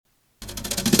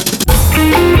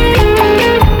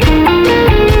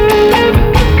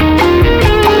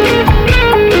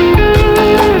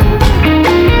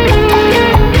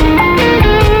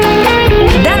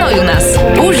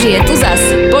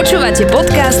Počúvate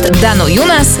podcast Dano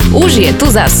Junas, už je tu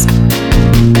zas.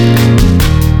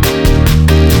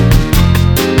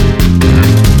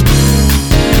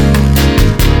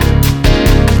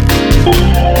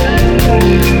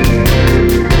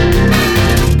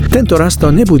 Tento raz to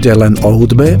nebude len o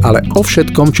hudbe, ale o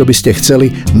všetkom, čo by ste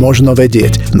chceli možno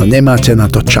vedieť, no nemáte na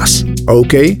to čas.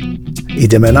 OK?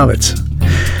 Ideme na vec.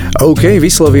 OK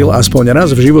vyslovil aspoň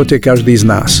raz v živote každý z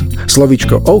nás.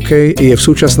 Slovíčko OK je v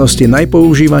súčasnosti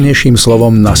najpoužívanejším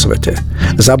slovom na svete.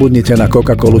 Zabudnite na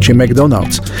Coca-Colu či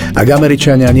McDonald's. Ak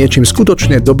Američania niečím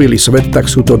skutočne dobili svet, tak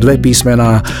sú to dve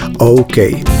písmená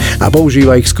OK. A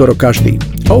používa ich skoro každý.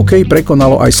 OK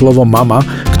prekonalo aj slovo mama,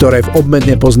 ktoré v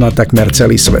obmene pozná takmer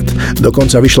celý svet.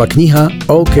 Dokonca vyšla kniha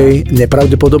OK,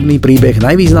 nepravdepodobný príbeh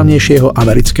najvýznamnejšieho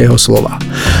amerického slova.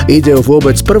 Ide o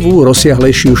vôbec prvú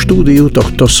rozsiahlejšiu štúdiu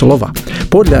tohto slova.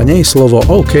 Podľa nej slovo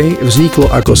OK vzniklo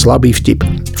ako slabý vtip.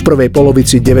 V prvej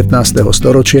polovici 19.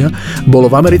 storočia bolo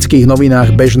v amerických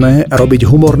novinách bežné robiť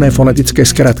humorné fonetické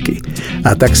skratky.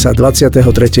 A tak sa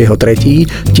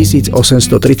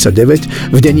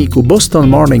 23.3.1839 v denníku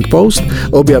Boston Morning Post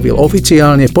objavil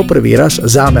oficiálne poprvý raz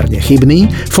zámerne chybný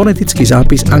fonetický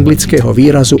zápis anglického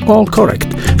výrazu all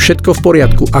correct, všetko v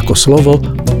poriadku ako slovo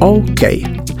OK.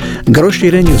 K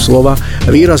rozšíreniu slova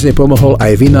výrazne pomohol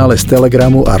aj vynález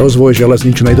telegramu a rozvoj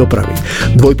železničnej dopravy.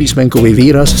 Dvojpísmenkový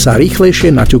výraz sa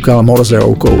rýchlejšie naťukal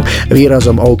Morzeovkou.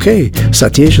 Výrazom OK sa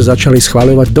tiež začali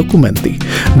schvaľovať dokumenty.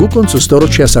 Ku koncu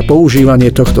storočia sa používanie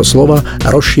tohto slova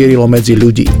rozšírilo medzi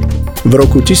ľudí. V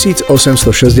roku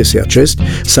 1866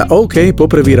 sa OK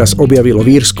poprvý raz objavilo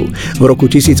v Írsku, v roku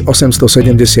 1871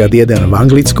 v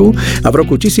Anglicku a v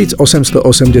roku 1883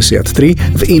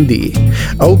 v Indii.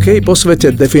 OK po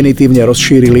svete definitívne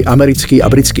rozšírili americkí a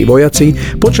britskí vojaci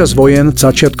počas vojen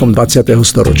začiatkom 20.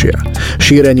 storočia.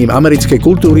 Šírením americkej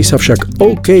kultúry sa však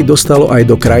OK dostalo aj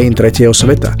do krajín tretieho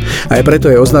sveta. Aj preto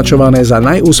je označované za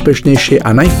najúspešnejšie a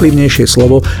najvplyvnejšie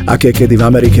slovo, aké kedy v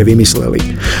Amerike vymysleli.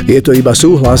 Je to iba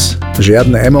súhlas,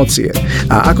 žiadne emócie.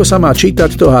 A ako sa má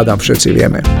čítať, to hádam všetci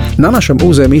vieme. Na našom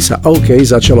území sa OK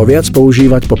začalo viac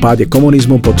používať po páde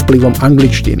komunizmu pod vplyvom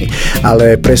angličtiny,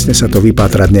 ale presne sa to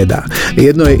vypátrať nedá.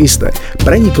 Jedno je isté,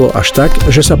 preniklo až tak,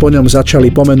 že sa po ňom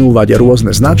začali pomenúvať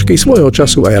rôzne značky, svojho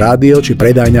času aj rádio či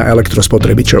predajňa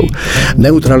elektrospotrebičov.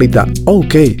 Neutralita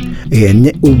OK je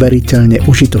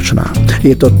neuveriteľne užitočná.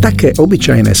 Je to také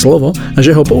obyčajné slovo,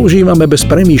 že ho používame bez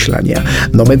premýšľania,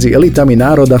 no medzi elitami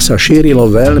národa sa šírilo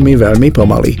veľmi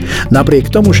pomaly.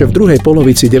 Napriek tomu, že v druhej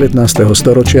polovici 19.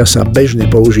 storočia sa bežne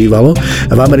používalo,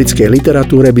 v americkej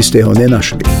literatúre by ste ho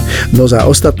nenašli. No za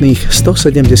ostatných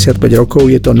 175 rokov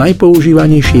je to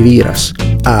najpoužívanejší výraz.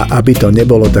 A aby to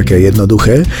nebolo také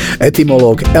jednoduché,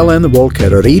 etymológ Ellen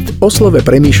Walker Reed o slove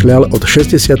premýšľal od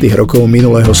 60. rokov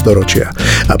minulého storočia.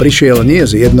 A prišiel nie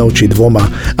s jednou či dvoma,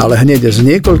 ale hneď s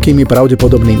niekoľkými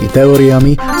pravdepodobnými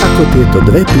teóriami, ako tieto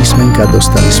dve písmenka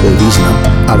dostali svoj význam.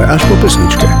 Ale až po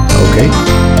pesničke, OK?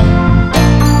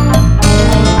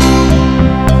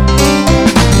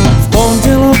 V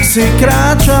pondelok si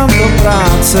kráčam do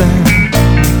práce,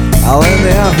 ale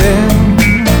ja viem,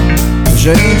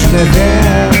 že nič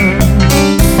neviem.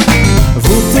 V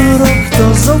útorok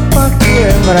to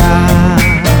zopakujem rád,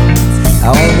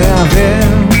 ale ja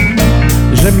viem,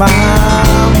 že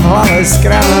mám v hlave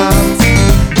skrát.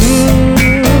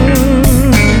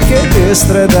 Keď je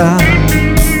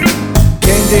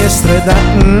streda,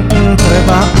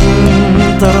 treba,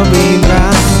 to robím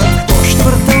rád. Po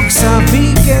štvrtok sa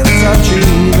víkend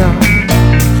začína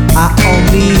a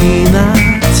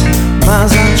omínať ma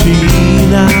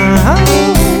začína.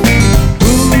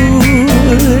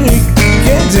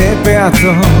 Keď je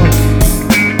piatok,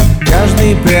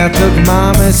 každý piatok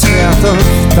máme sviatok,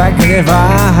 tak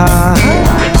neváhaj.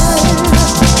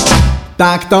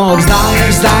 Tak to vzdaj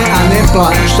a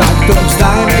neplač, tak to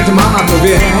vzdaj, veď mama to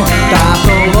vie.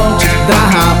 Táto loď,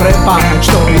 drahá, prepáč,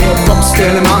 to je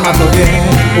posteľ, mama to vie.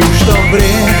 Už to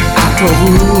vrie ako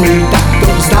vúli, tak to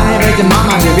vzdaj, veď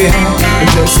mama nevie,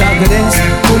 že sa dnes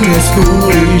ku mne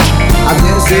skúliš a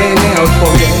dnes jej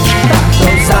neodpovieš. Tak to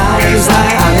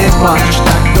vzdaj a neplač,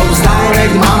 tak to vzdaj,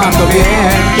 veď mama to vie,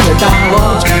 že tá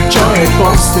loď, čo je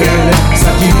posteľ, sa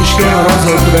tížko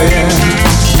rozhodveje.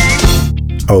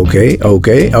 OK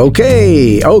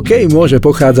môže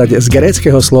pochádzať z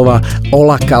gréckeho slova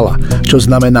olakala, čo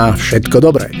znamená všetko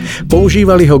dobré.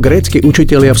 Používali ho grécki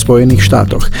učitelia v Spojených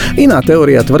štátoch. Iná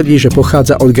teória tvrdí, že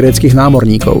pochádza od gréckych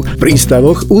námorníkov. V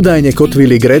prístavoch údajne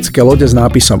kotvili grécke lode s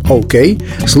nápisom OK,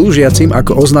 slúžiacim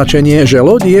ako označenie, že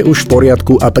loď je už v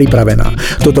poriadku a pripravená.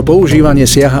 Toto používanie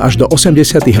siaha až do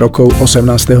 80. rokov 18.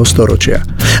 storočia.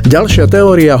 Ďalšia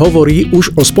teória hovorí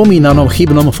už o spomínanom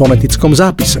chybnom fonetickom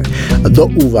zápise. Do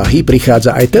Do úvahy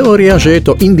prichádza aj teória, že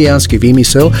je to indiánsky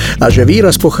výmysel a že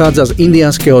výraz pochádza z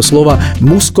indiánskeho slova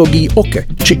muskogí oke,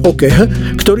 či okeh,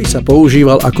 ktorý sa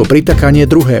používal ako pritakanie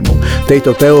druhému.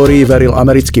 Tejto teórii veril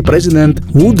americký prezident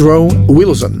Woodrow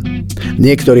Wilson.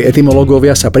 Niektorí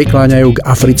etymológovia sa prikláňajú k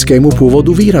africkému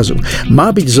pôvodu výrazu.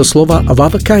 Má byť zo slova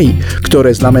vavkai,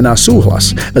 ktoré znamená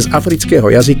súhlas, z afrického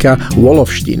jazyka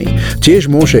wolovštiny. Tiež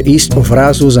môže ísť o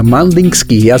frázu z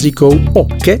mandingských jazykov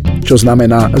oke, čo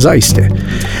znamená zaiste.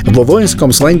 Vo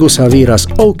vojenskom slengu sa výraz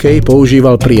OK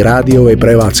používal pri rádiovej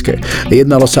prevádzke.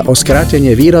 Jednalo sa o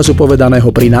skrátenie výrazu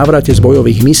povedaného pri návrate z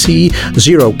bojových misií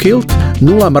Zero Killed,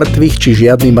 0 mŕtvych či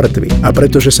žiadny mŕtvy. A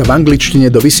pretože sa v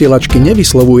angličtine do vysielačky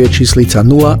nevyslovuje číslica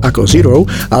 0 ako zero,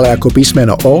 ale ako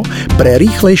písmeno O, pre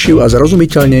rýchlejšiu a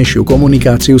zrozumiteľnejšiu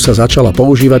komunikáciu sa začala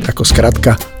používať ako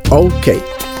skratka OK.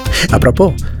 A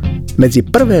propos, medzi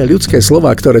prvé ľudské slová,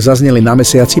 ktoré zazneli na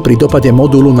mesiaci pri dopade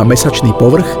modulu na mesačný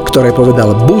povrch, ktoré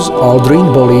povedal Buzz Aldrin,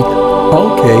 boli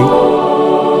OK.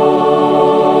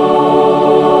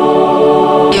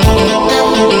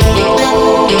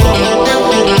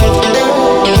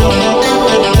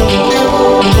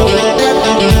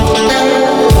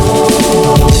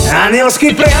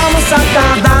 Anielsky priamo sa tá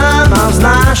dáma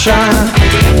vznáša,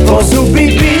 po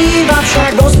zuby býva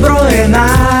však ozbrojená.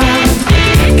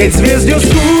 Keď z hviezdu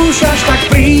skúšaš, tak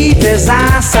príde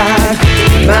zásah,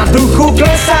 na duchu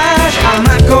klesáš a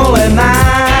na kolená.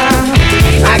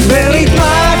 Ak veliť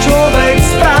má človek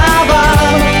správa,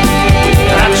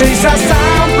 radšej sa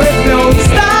sám pred ňou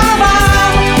vstáva.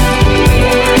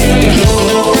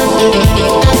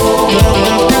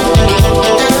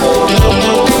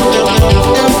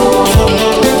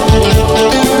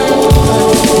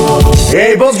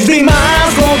 Jej boss vždy má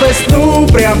zlovestnú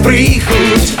priam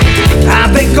príchuť a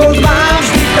dekot má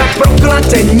vždy tak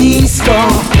proklate nízko.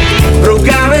 V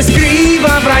rukáve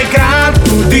skrýva vraj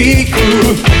krátku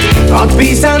dýchu,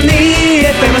 odpísaný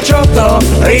je ten, čo to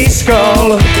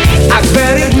riskol. Ak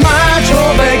veriť má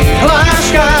človek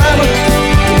hláškam,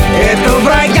 je to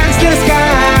vraj gangsterská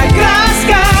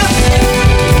kráska.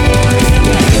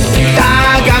 Tá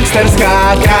gangsterská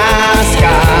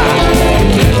kráska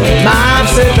má v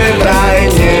sebe vraj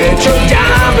niečo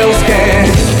ďábelské.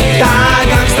 Tá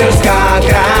gangsterská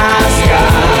kráska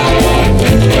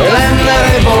len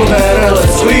revolver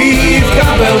leslí v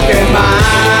kabelke má.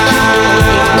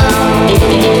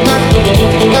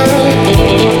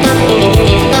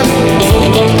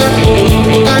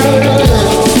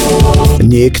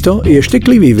 Niekto je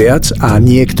šteklivý viac a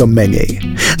niekto menej.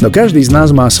 No každý z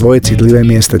nás má svoje citlivé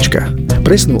miestečka.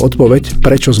 Presnú odpoveď,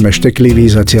 prečo sme štekliví,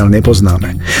 zatiaľ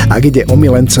nepoznáme. Ak ide o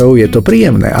milencov, je to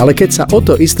príjemné, ale keď sa o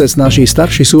to isté snaží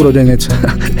starší súrodenec,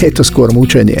 je to skôr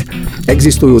mučenie.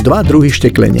 Existujú dva druhy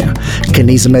šteklenia.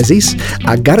 Knismezis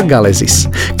a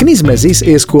gargalezis. Knismezis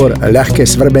je skôr ľahké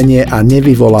svrbenie a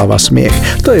nevyvoláva smiech.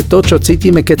 To je to, čo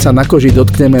cítime, keď sa na koži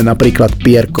dotkneme napríklad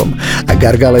pierkom. A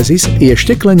gargalezis je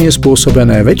šteklenie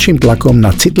spôsobené väčším tlakom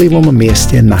na citlivom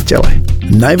mieste na tele.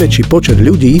 Najväčší počet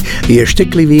ľudí je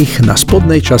šteklivých na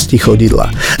spodnej časti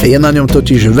chodidla. Je na ňom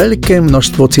totiž veľké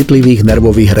množstvo citlivých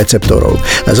nervových receptorov.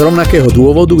 Z rovnakého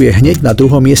dôvodu je hneď na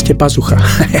druhom mieste pazucha.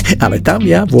 Ale tam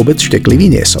ja vôbec šteklivý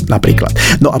nie som, napríklad.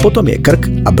 No a potom je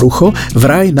krk a brucho,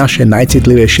 vraj naše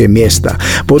najcitlivejšie miesta.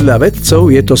 Podľa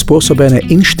vedcov je to spôsobené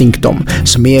inštinktom.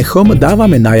 Smiechom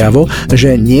dávame najavo,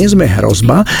 že nie sme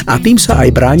hrozba a tým sa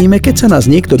aj bránime, keď sa nás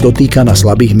niekto dotýka na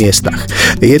slabých miestach.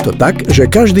 Je to tak, že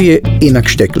každý je inak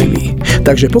šteklivý.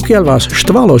 Takže pokiaľ vás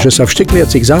štvalo, že sa v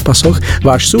štekliacich zápasoch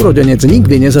váš súrodenec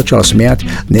nikdy nezačal smiať,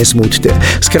 nesmúďte.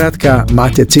 Skrátka,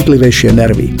 máte citlivejšie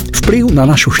nervy. Vplyv na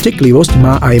našu šteklivosť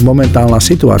má aj momentálna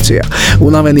situácia.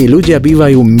 Unavení ľudia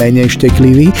bývajú menej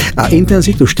štekliví a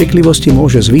intenzitu šteklivosti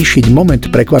môže zvýšiť moment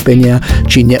prekvapenia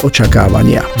či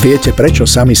neočakávania. Viete, prečo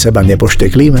sami seba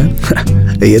nepošteklíme?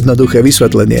 Jednoduché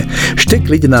vysvetlenie.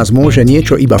 Štekliť nás môže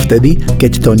niečo iba vtedy,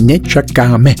 keď to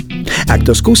nečakáme. Ak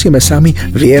to skúsime sami,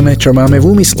 vieme, čo máme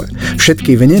v úmysle.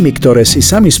 Všetky vnemy, ktoré si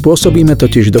sami spôsobíme,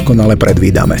 totiž dokonale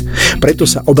predvídame. Preto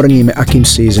sa obrníme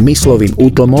akýmsi zmyslovým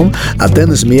útlmom a ten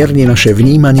zmierni naše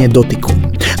vnímanie dotyku.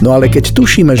 No ale keď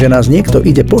tušíme, že nás niekto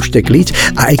ide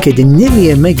poštekliť a aj keď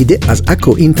nevieme, kde a s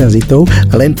akou intenzitou,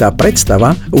 len tá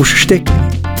predstava už šteklí.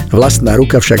 Vlastná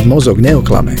ruka však mozog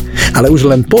neoklame. Ale už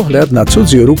len pohľad na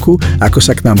cudziu ruku, ako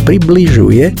sa k nám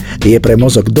približuje, je pre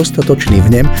mozog dostatočný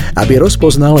vnem, aby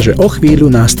rozpoznal, že o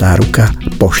chvíľu nás tá ruka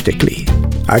pošteklí.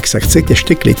 Ak sa chcete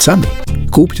štekliť sami,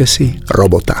 kúpte si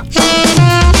robota.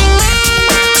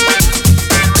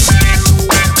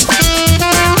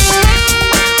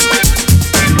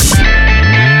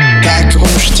 Tak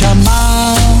už ťa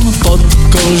mám pod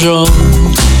kožou,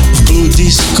 v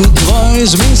bludisku tvojej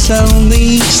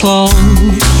dvojzmyselných slov.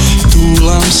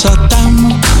 Túlam sa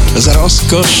tam s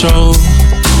rozkošou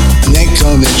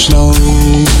nekonečnou.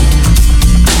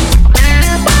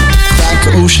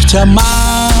 Tak už ťa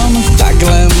mám, tak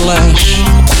len lež,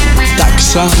 tak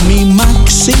sa mi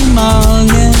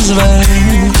maximálne zver.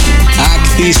 Ak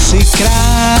ty si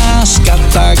kráska,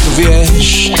 tak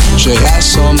vieš, že ja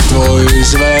som tvoj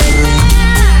zver.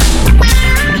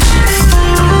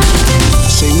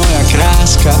 Si moja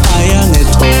kráska a ja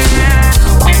netvoj,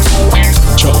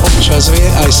 čo občas vie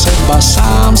aj seba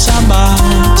sám sa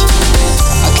báť.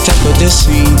 Ak ťa to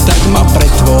desí, tak ma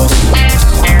pretvor,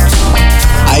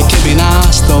 aj keby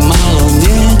nás to malo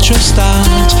niečo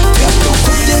stáť. Ja to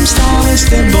budem stále s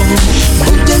tebou,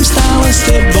 budem stále s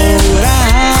tebou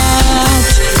rád.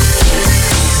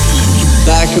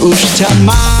 Tak už ťa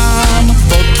mám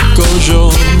pod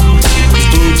kožou, v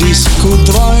bludisku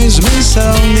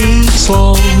dvojzmyselných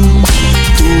slov.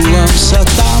 Túlam sa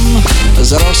tam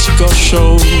s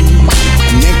rozkošou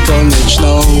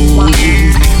nekonečnou.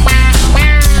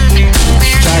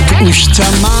 Tak už ťa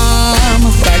mám,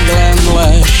 tak len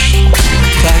lež,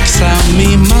 tak sa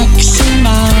mi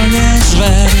maximálne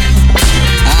zver.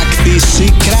 Ak ty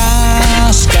si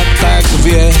kráska, tak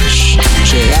vieš,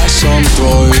 že ja som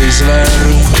tvoj zver.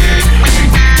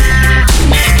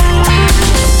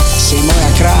 Si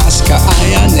moja kráska a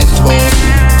ja netvor,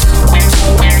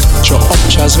 čo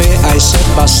občas vie aj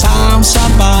seba sám sa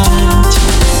báť.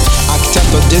 Ak ťa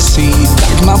to desí,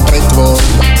 tak ma pretvor,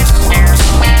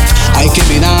 aj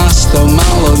keby nás to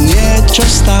malo niečo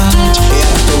stáť.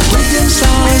 Ja to budem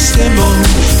stále s tebou,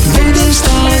 budem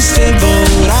stále s tebou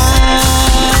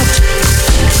rád.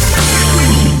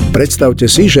 Predstavte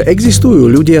si, že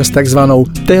existujú ľudia s tzv.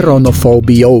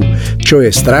 Teronofóbiou, čo je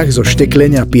strach zo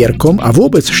šteklenia pierkom a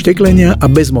vôbec šteklenia a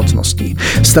bezmocnosti.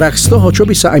 Strach z toho, čo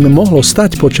by sa im mohlo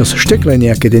stať počas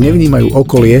šteklenia, keď nevnímajú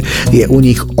okolie, je u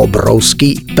nich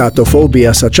obrovský. Táto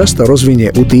fóbia sa často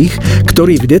rozvinie u tých,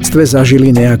 ktorí v detstve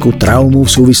zažili nejakú traumu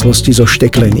v súvislosti so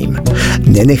šteklením.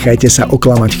 Nenechajte sa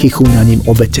oklamať chichúňaním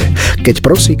obete. Keď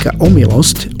prosíka o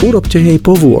milosť, urobte jej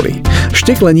povôli.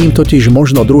 Šteklením totiž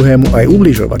možno druhému aj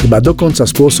ubližovať, ba dokonca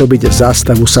spôsobiť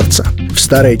zástavu srdca. V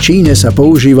starej Číne sa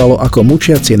používalo ako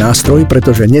mučiaci nástroj,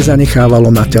 pretože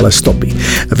nezanechávalo na tele stopy.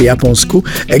 V Japonsku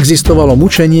existovalo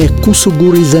mučenie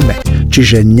kusuguri zeme,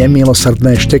 čiže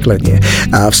nemilosrdné šteklenie.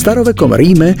 A v starovekom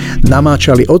Ríme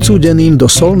namáčali odsúdeným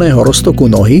do solného roztoku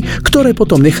nohy, ktoré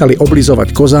potom nechali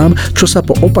oblizovať kozám, čo sa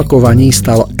po opakovaní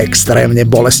stalo extrémne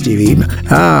bolestivým.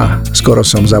 Skoro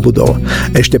som zabudol.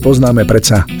 Ešte poznáme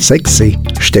predsa sexy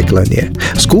šteklenie.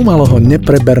 Skúmalo ho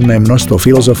nepreberné množstvo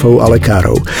filozofov a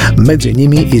lekárov, medzi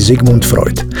nimi i Sigmund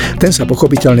Freud. Ten sa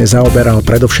pochopiteľne zaoberal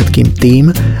predovšetkým tým,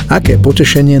 aké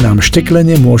potešenie nám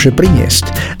šteklenie môže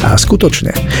priniesť. A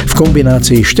skutočne, v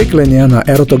kombinácii šteklenia na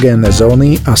erotogénne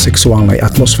zóny a sexuálnej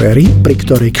atmosféry, pri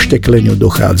ktorej k štekleniu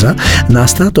dochádza,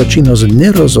 nás táto činnosť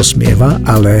nerozosmieva,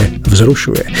 ale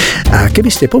vzrušuje. A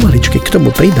keby ste pomaličky k tomu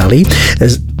pridali...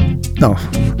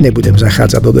 nebudem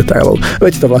zachádzať do detailov,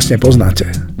 veď to vlastne poznáte.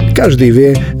 Každý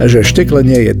vie, že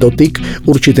šteklenie je dotyk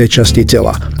určitej časti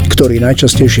tela, ktorý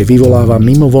najčastejšie vyvoláva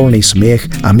mimovoľný smiech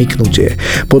a myknutie.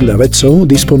 Podľa vedcov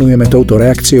disponujeme touto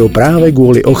reakciou práve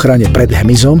kvôli ochrane pred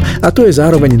hmyzom a to je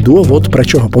zároveň dôvod,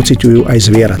 prečo ho pociťujú aj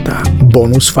zvieratá.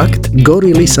 Bonus fakt,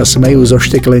 gorily sa smejú zo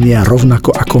šteklenia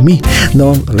rovnako ako my,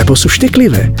 lebo sú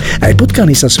šteklivé. Aj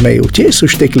potkany sa smejú, tiež sú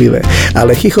šteklivé,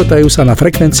 ale chichotajú sa na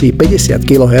frekvencii 50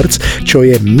 kHz, čo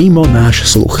je mimo náš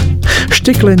sluch.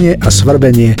 Šteklenie a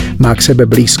svrbenie má k sebe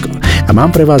blízko. A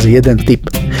mám pre vás jeden tip.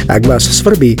 Ak vás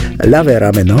svrbí ľavé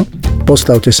rameno,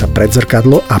 postavte sa pred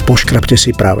zrkadlo a poškrabte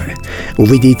si pravé.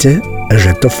 Uvidíte,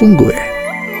 že to funguje.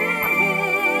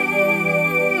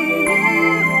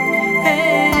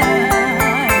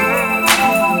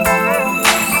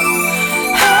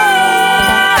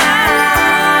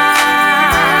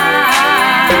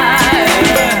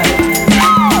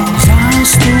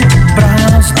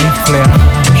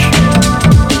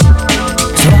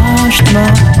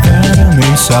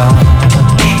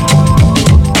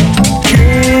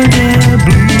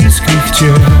 Blízkych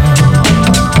tiel,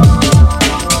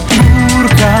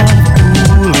 búrka v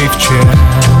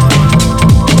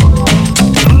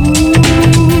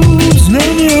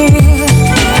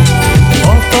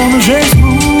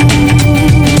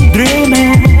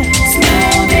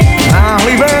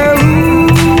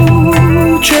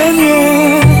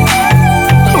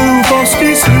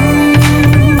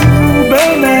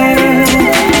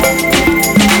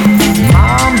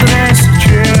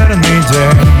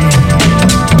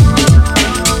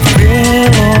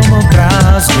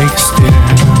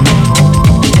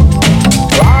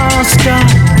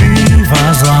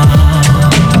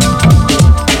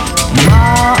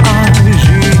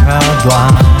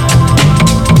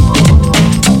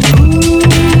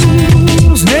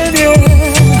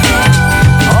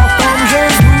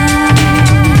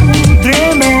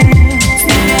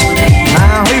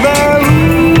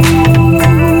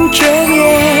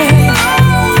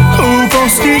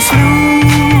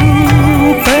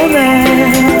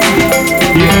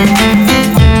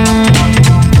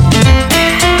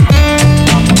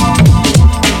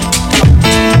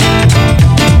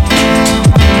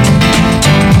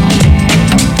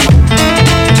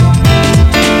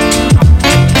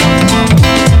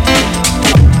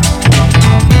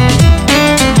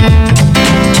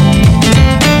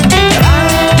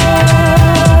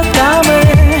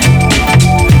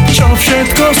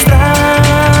všetko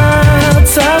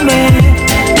strácame,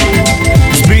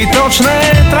 zbytočné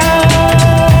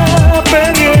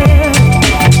trápenie,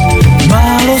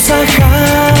 málo sa chápeme.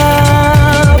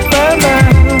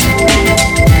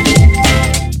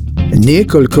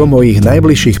 Niekoľko mojich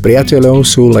najbližších priateľov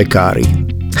sú lekári.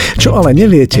 Čo ale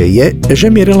neviete je,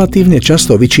 že mi relatívne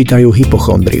často vyčítajú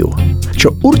hypochondriu.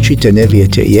 Čo určite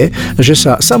neviete je, že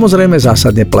sa samozrejme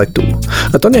zásadne pletú.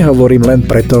 A to nehovorím len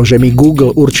preto, že mi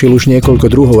Google určil už niekoľko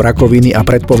druhov rakoviny a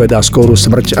predpovedá skorú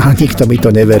smrť a nikto mi to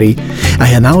neverí. A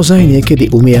ja naozaj niekedy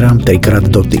umieram 3-krát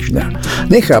do týždňa.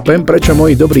 Nechápem, prečo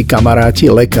moji dobrí kamaráti,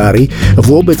 lekári,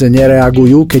 vôbec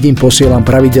nereagujú, keď im posielam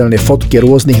pravidelne fotky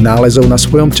rôznych nálezov na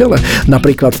svojom tele.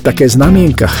 Napríklad také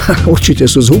znamienka, určite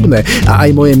sú zhubné a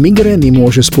aj moje migrény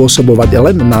môže spôsobovať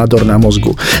len nádor na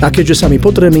mozgu. A keďže sa mi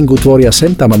po tréningu tvoria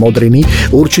sem tam modriny,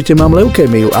 určite mám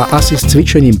leukémiu a asi s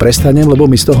cvičením prestanem, lebo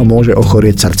mi z toho môže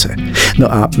ochorieť srdce. No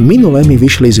a minule mi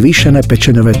vyšli zvýšené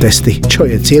pečeňové testy, čo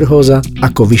je cirhóza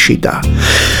ako vyšitá.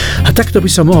 A takto by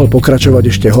som mohol pokračovať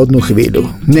ešte hodnú chvíľu.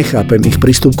 Nechápem ich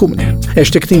prístup ku mne.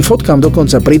 Ešte k tým fotkám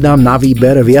dokonca pridám na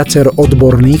výber viacero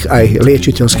odborných aj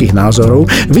liečiteľských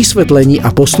názorov, vysvetlení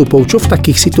a postupov, čo v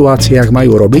takých situáciách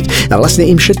majú robiť a vlastne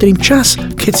im šetrím čas,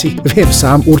 keď si viem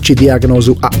sám určiť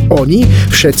diagnózu a oni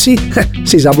všetci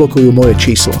si zablokujú moje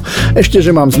číslo. Ešte, že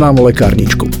mám známu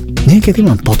lekárničku. Niekedy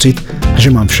mám pocit,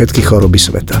 že mám všetky choroby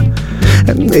sveta.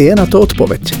 Je na to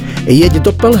odpoveď. Jeď do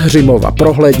Pelhřimova,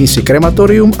 prohlédni si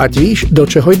krematórium a víš, do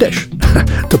čeho jdeš.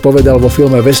 To povedal vo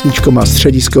filme Vesničko má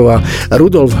středisková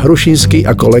Rudolf Hrušinský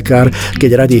ako lekár,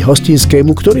 keď radí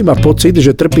hostinskému, ktorý má pocit,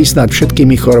 že trpí snáď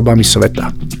všetkými chorobami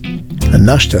sveta.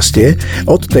 Našťastie,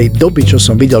 od tej doby, čo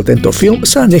som videl tento film,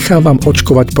 sa nechávam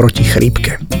očkovať proti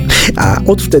chrípke. A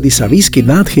odvtedy sa výskyt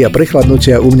nádchy a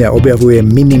prechladnutia u mňa objavuje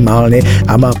minimálne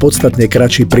a má podstatne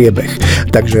kratší priebeh.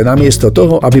 Takže namiesto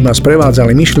toho, aby ma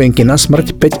sprevádzali myšlienky na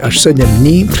smrť 5 až 7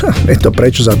 dní, je to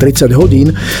prečo za 30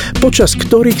 hodín, počas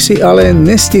ktorých si ale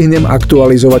nestihnem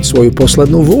aktualizovať svoju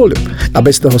poslednú vôľu. A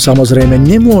bez toho samozrejme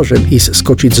nemôžem ísť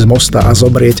skočiť z mosta a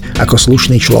zomrieť ako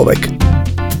slušný človek.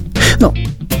 No,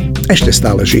 ešte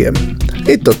stále žijem.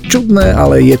 Je to čudné,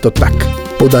 ale je to tak.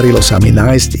 Podarilo sa mi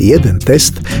nájsť jeden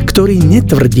test, ktorý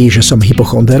netvrdí, že som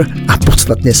hypochonder a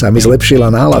podstatne sa mi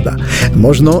zlepšila nálada.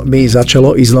 Možno mi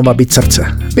začalo i znova byť srdce.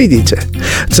 Vidíte,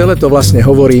 celé to vlastne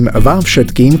hovorím vám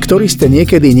všetkým, ktorí ste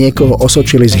niekedy niekoho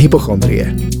osočili z hypochondrie.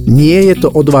 Nie je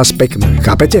to od vás pekné,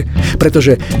 chápete?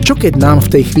 Pretože čo keď nám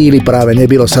v tej chvíli práve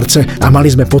nebilo srdce a mali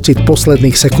sme pocit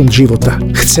posledných sekúnd života?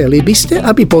 Chceli by ste,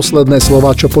 aby posledné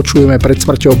slová, čo počujeme pred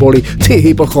smrťou, boli ty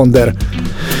hypochonder?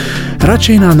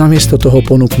 Radšej nám namiesto toho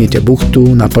ponúknite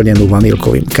buchtu naplnenú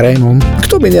vanilkovým krémom.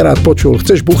 Kto by nerád počul,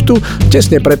 chceš buchtu?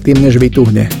 Tesne predtým, než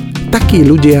vytuhne. Takí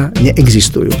ľudia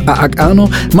neexistujú. A ak áno,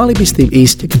 mali by s tým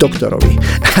ísť k doktorovi.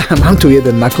 Mám tu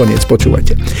jeden nakoniec,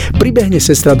 počúvajte. Pribehne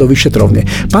sestra do vyšetrovne.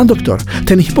 Pán doktor,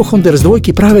 ten hypochonder z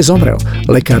 2 práve zomrel.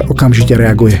 Lekár okamžite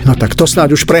reaguje. No tak to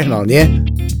snáď už prehnal, nie?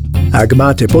 Ak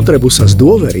máte potrebu sa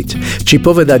zdôveriť, či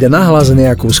povedať nahlas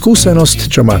nejakú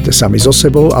skúsenosť, čo máte sami so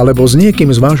sebou, alebo s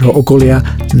niekým z vášho okolia,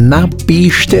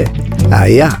 napíšte. A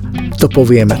ja to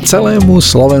poviem celému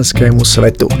slovenskému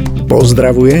svetu.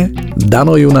 Pozdravuje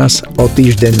Dano Junas o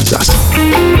týždeň zas.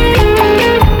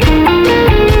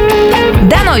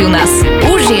 Dano Junas,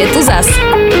 už je tu zas.